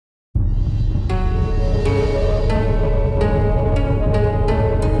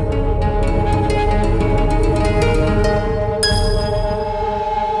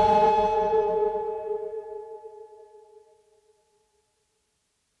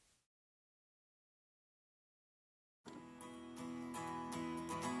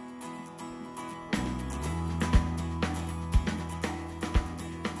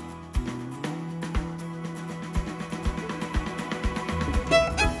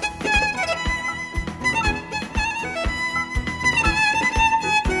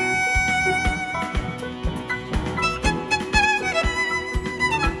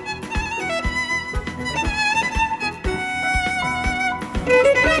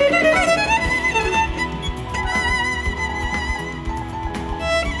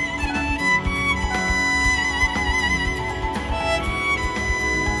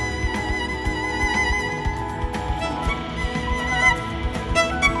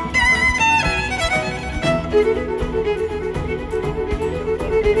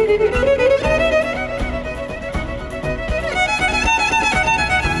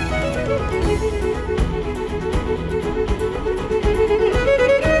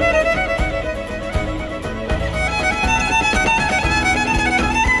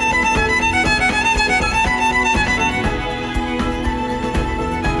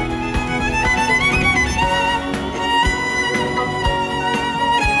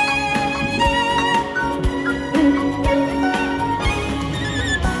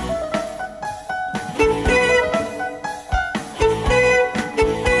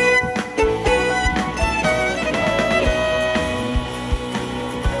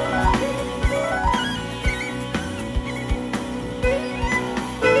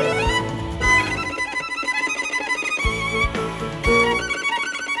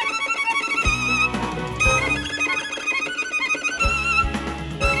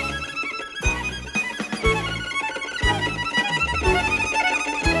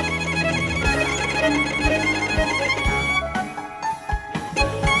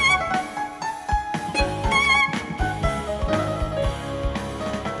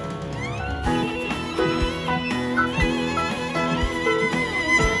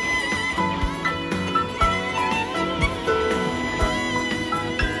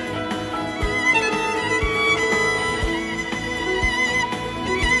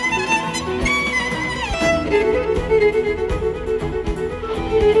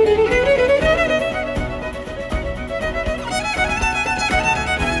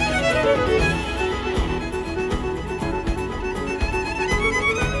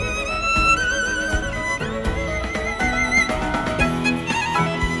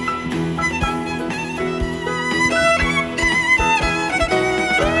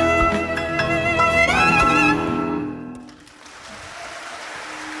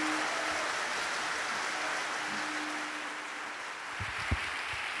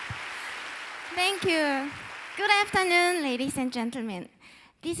Thank you. Good afternoon, ladies and gentlemen.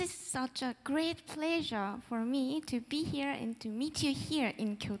 This is such a great pleasure for me to be here and to meet you here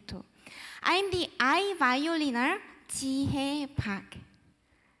in Kyoto. I'm the violiner, Ji-Hae Park.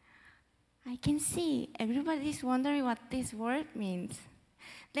 I can see everybody's wondering what this word means.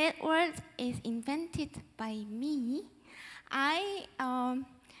 That word is invented by me.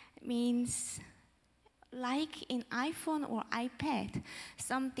 Means like in iPhone or iPad,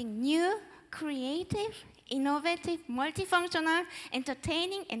 something new, creative, innovative, multifunctional,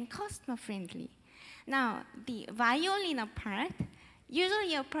 entertaining, and customer-friendly. Now, the violiner part,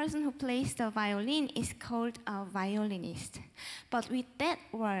 usually a person who plays the violin is called a violinist. But with that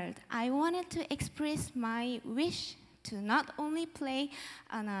word, I wanted to express my wish to not only play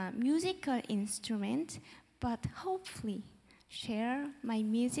on a musical instrument, but hopefully share my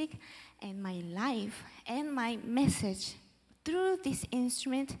music and my life and my message through this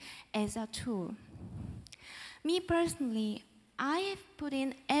instrument as a tool. Me personally, I have put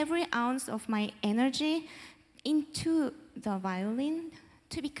in every ounce of my energy into the violin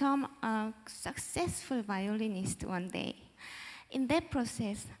to become a successful violinist one day. In that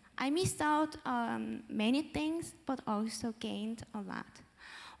process, I missed out on many things, but also gained a lot.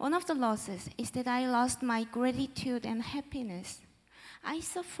 One of the losses is that I lost my gratitude and happiness. I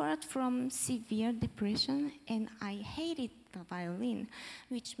suffered from severe depression and I hated the violin,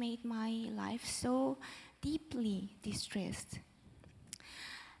 which made my life so deeply distressed.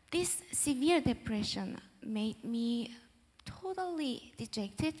 This severe depression made me totally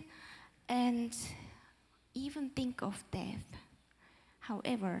dejected and even think of death.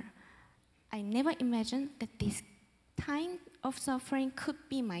 However, I never imagined that this time of suffering could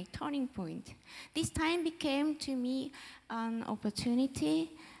be my turning point. This time became to me an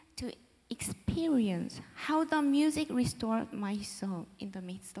opportunity to experience how the music restored my soul in the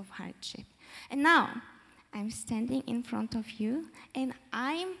midst of hardship. And now, I'm standing in front of you and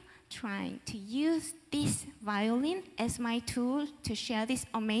I'm trying to use this violin as my tool to share this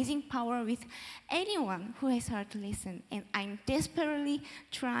amazing power with anyone who has heard to listen. And I'm desperately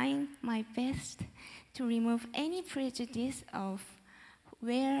trying my best to remove any prejudice of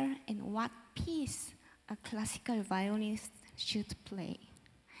where and what piece a classical violinist should play.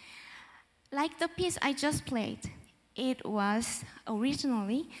 Like the piece I just played, it was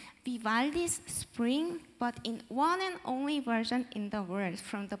originally Vivaldi's Spring, but in one and only version in the world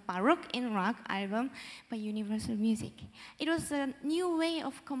from the Baroque in Rock album by Universal Music. It was a new way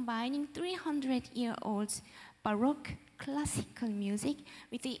of combining 300-year-old Baroque classical music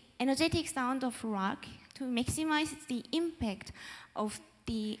with the energetic sound of rock to maximize the impact of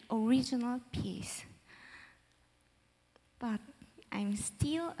the original piece. But I'm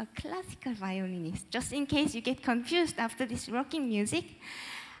still a classical violinist. Just in case you get confused after this rocking music,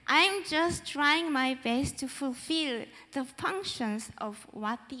 I'm just trying my best to fulfill the functions of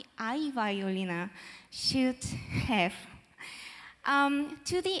what the eye violiner should have.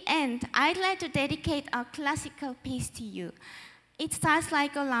 To the end, I'd like to dedicate a classical piece to you. It starts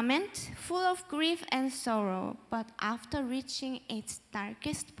like a lament, full of grief and sorrow, but after reaching its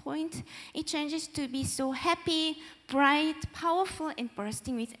darkest point, it changes to be so happy, bright, powerful, and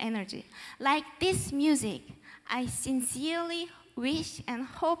bursting with energy. Like this music, I sincerely wish and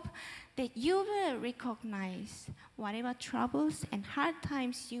hope that you will recognize whatever troubles and hard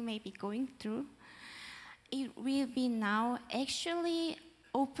times you may be going through. It will be now actually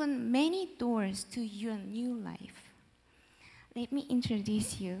open many doors to your new life. Let me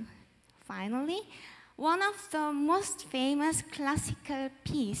introduce you. Finally, one of the most famous classical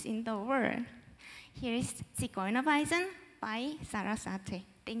pieces in the world. Here is Zigeunerweisen by Sarasate.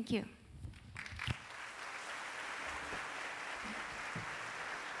 Thank you.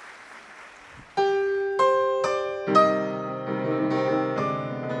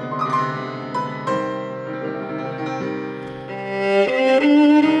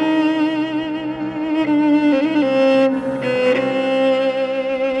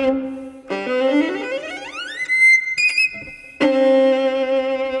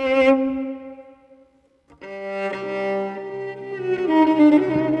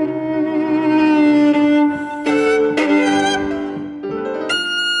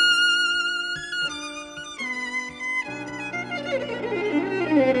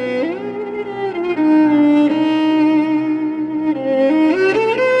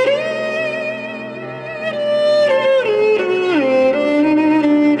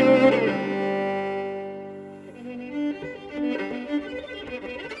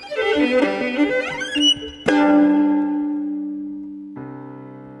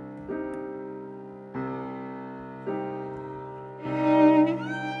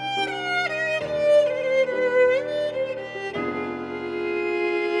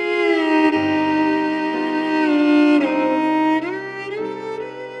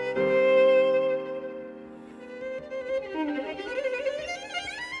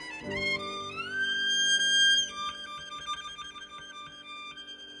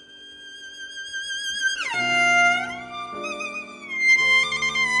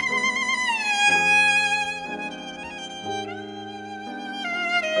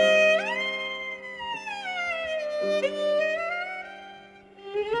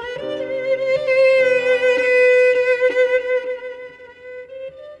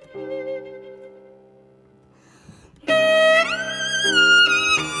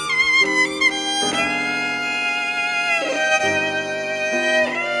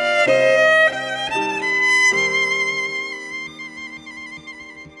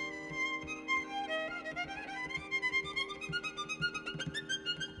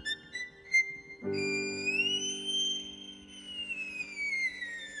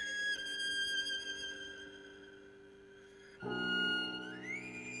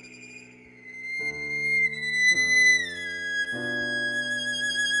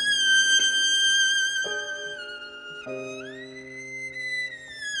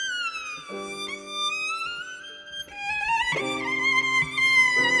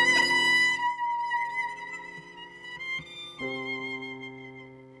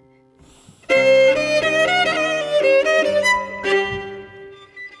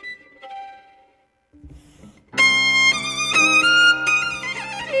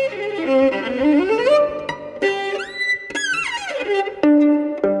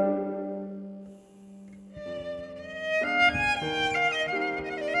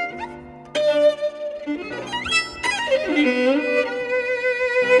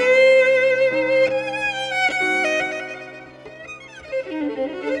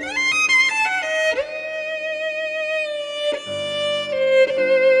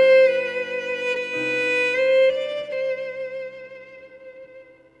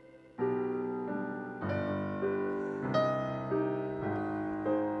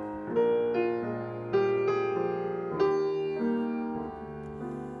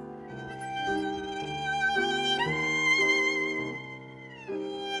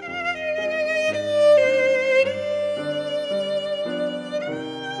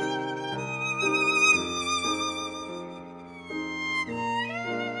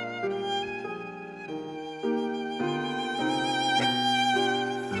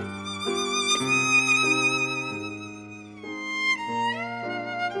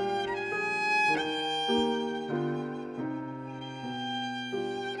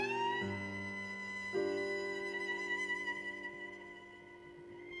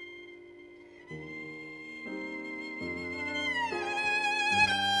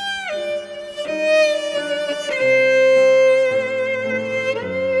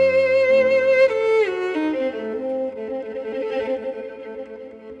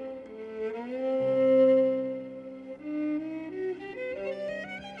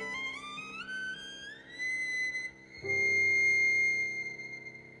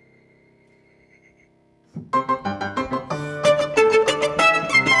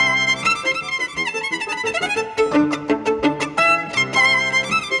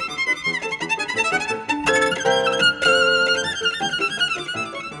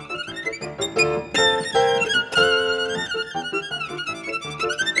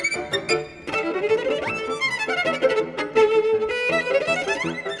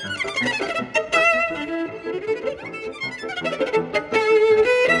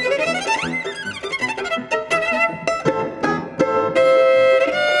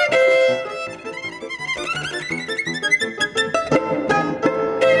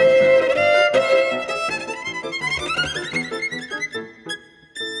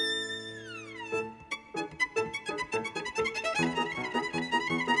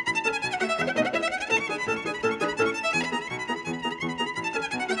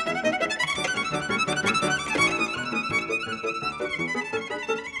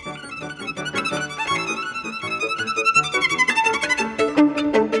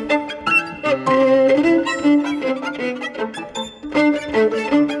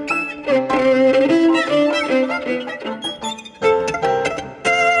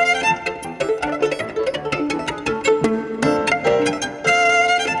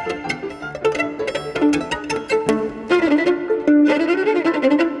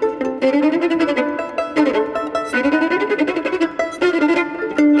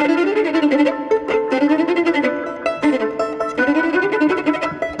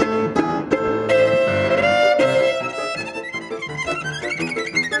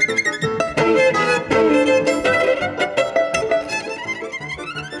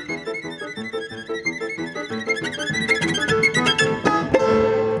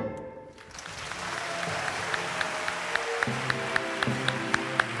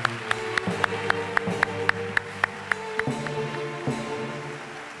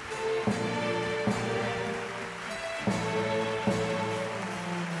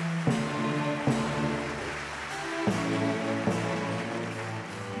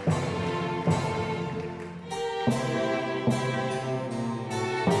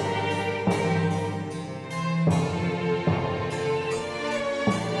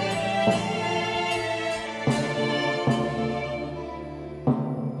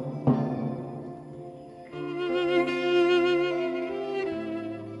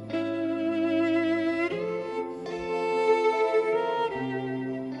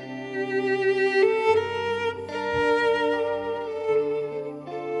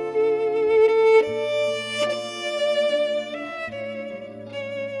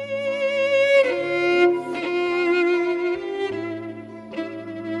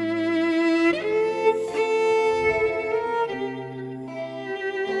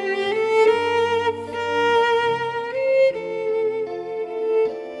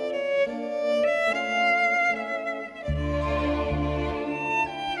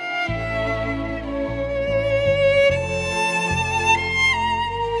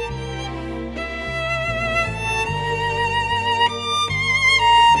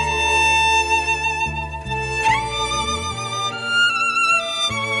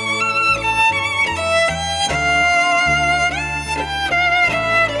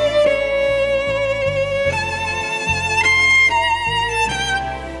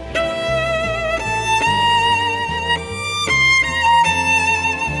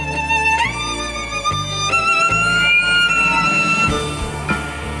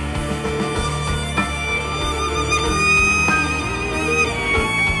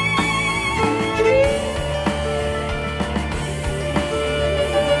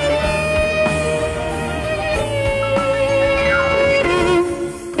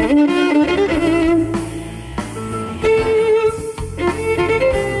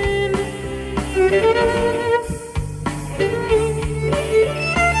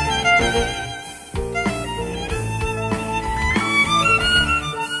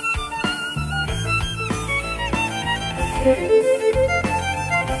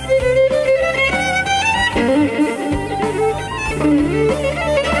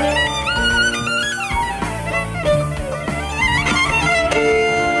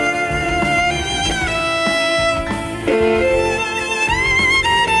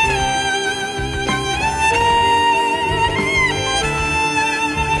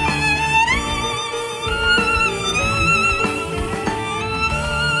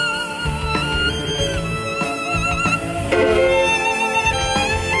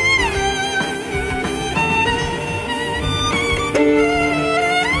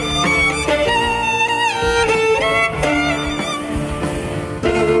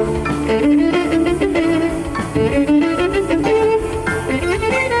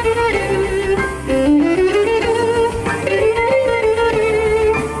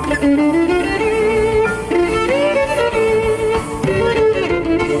 you.